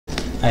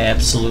I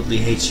absolutely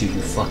hate you,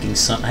 you fucking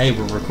son. Hey,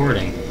 we're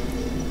recording.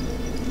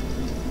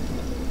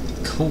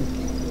 Cool.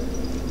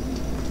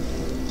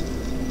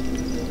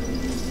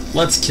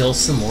 Let's kill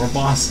some more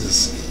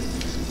bosses.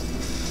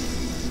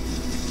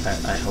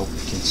 I hope we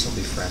can still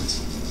be friends.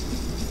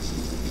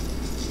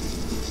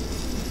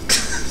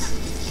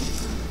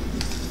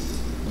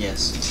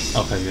 Yes.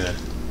 Okay, good.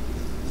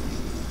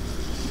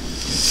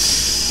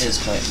 It is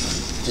quite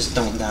fun. Just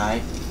don't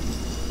die.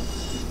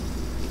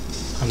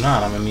 I'm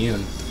not, I'm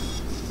immune.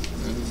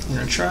 We're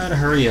gonna try to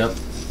hurry up.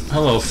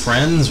 Hello,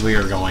 friends. We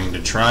are going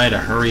to try to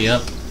hurry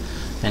up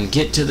and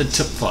get to the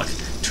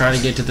try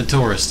to get to the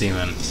Taurus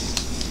demon.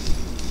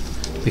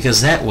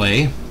 Because that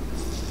way,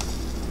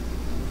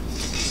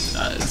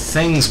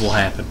 things will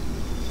happen.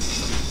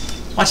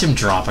 Watch him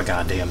drop a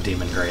goddamn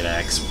demon great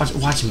axe.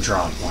 Watch him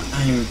drop one.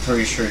 I'm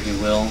pretty sure he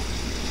will.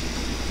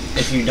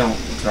 If you don't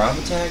drop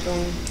attack on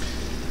him.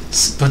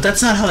 But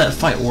that's not how that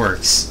fight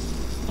works.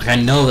 Like, I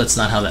know that's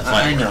not how that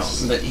fight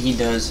works. I know, but he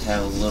does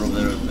have a little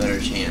bit of a better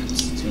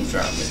chance to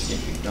drop it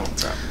if you don't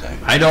drop attack.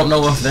 I don't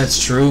know if that's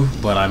true,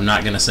 but I'm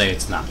not gonna say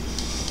it's not.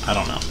 I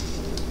don't know.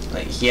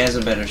 Like, he has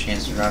a better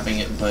chance of dropping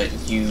it, but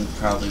you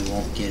probably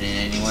won't get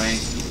in anyway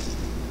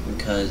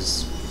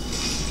because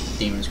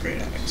Demon's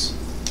Great Axe.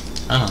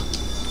 I don't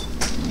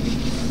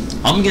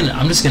know.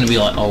 I'm just gonna be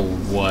like, oh,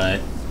 what?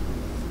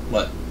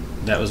 What?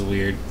 That was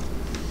weird.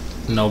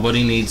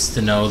 Nobody needs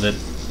to know that,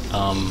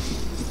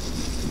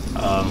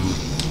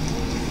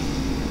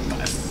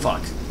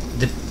 fuck.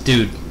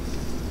 Dude.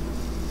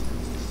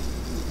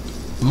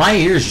 My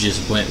ears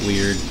just went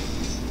weird.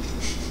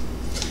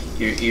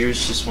 Your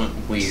ears just went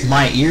weird.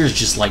 My ears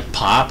just, like,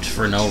 popped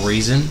for no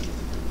reason.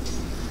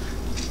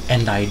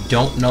 And I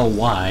don't know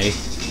why.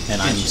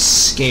 And I'm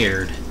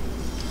scared.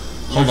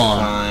 Hold on.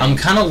 Fine. I'm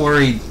kind of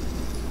worried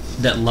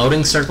that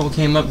loading circle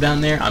came up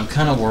down there. I'm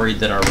kind of worried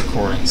that our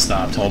recording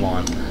stopped. Hold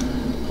on.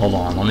 Hold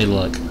on. Let me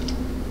look.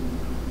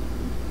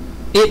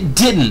 It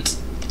didn't.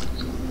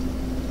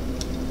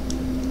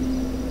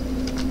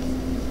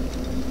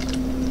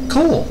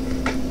 Cool.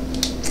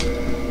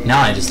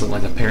 Now I just look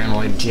like a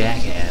paranoid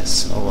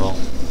jackass. Oh well.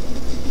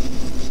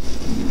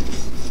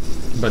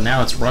 But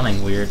now it's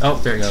running weird. Oh,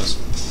 there it goes.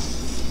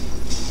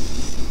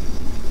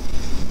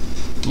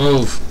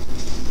 Move.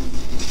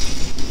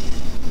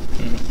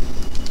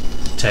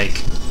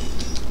 Take.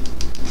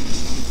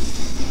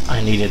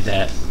 I needed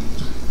that.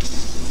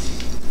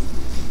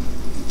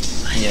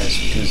 Yes,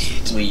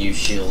 because we use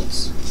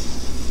shields.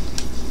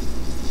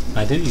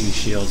 I do use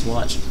shields.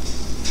 Watch.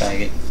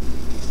 Faggot.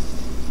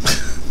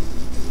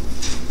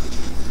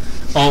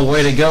 Oh,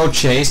 way to go,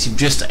 Chase. You've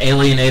just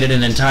alienated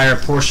an entire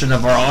portion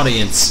of our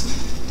audience.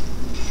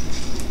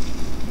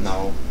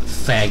 No.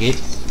 Faggot.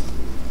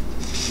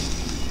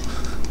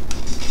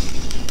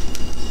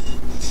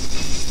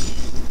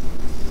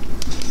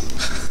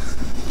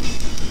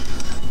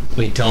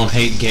 We don't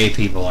hate gay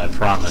people, I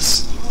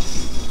promise.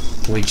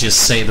 We just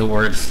say the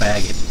word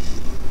faggot.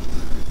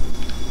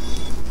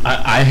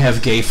 I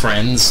have gay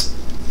friends.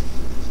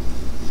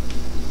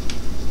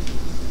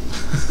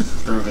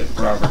 Prove it,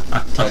 Robert.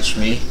 Touch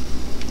me.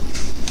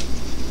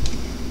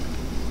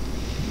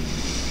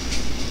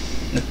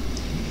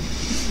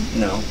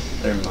 No,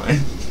 they're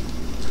mine.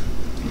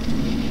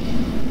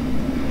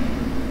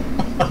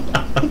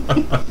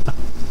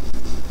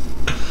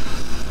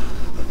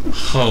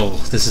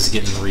 Oh, this is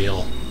getting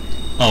real.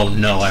 Oh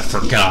no, I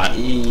forgot.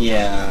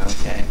 Yeah,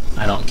 okay.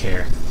 I don't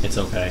care. It's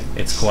okay.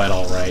 It's quite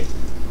alright.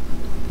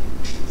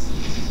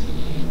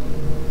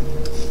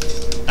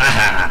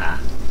 Aha!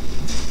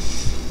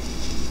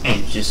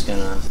 I'm just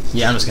gonna...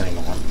 Yeah, I'm just gonna go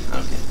on.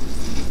 Okay.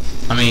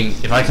 I mean,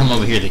 if I come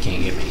over here, they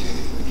can't get me.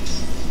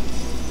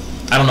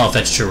 I don't know if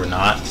that's true or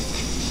not.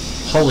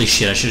 Holy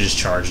shit, I should have just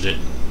charged it.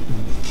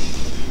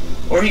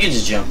 Or you can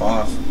just jump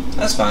off.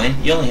 That's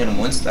fine. You only hit him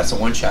once. That's a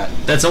one-shot.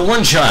 That's a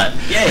one-shot!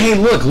 Yay. Hey,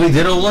 look, we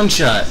did a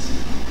one-shot!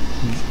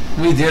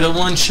 We did a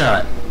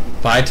one-shot.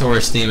 Bye,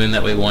 Taurus Demon,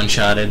 that we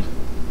one-shotted.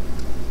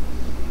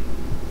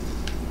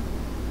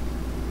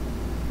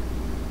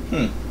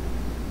 I'm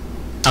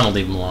gonna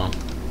leave him alone.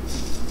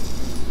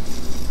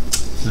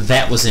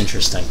 That was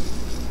interesting.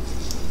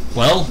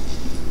 Well,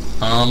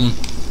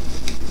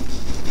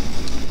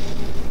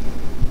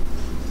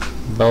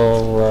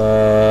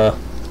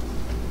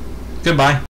 goodbye.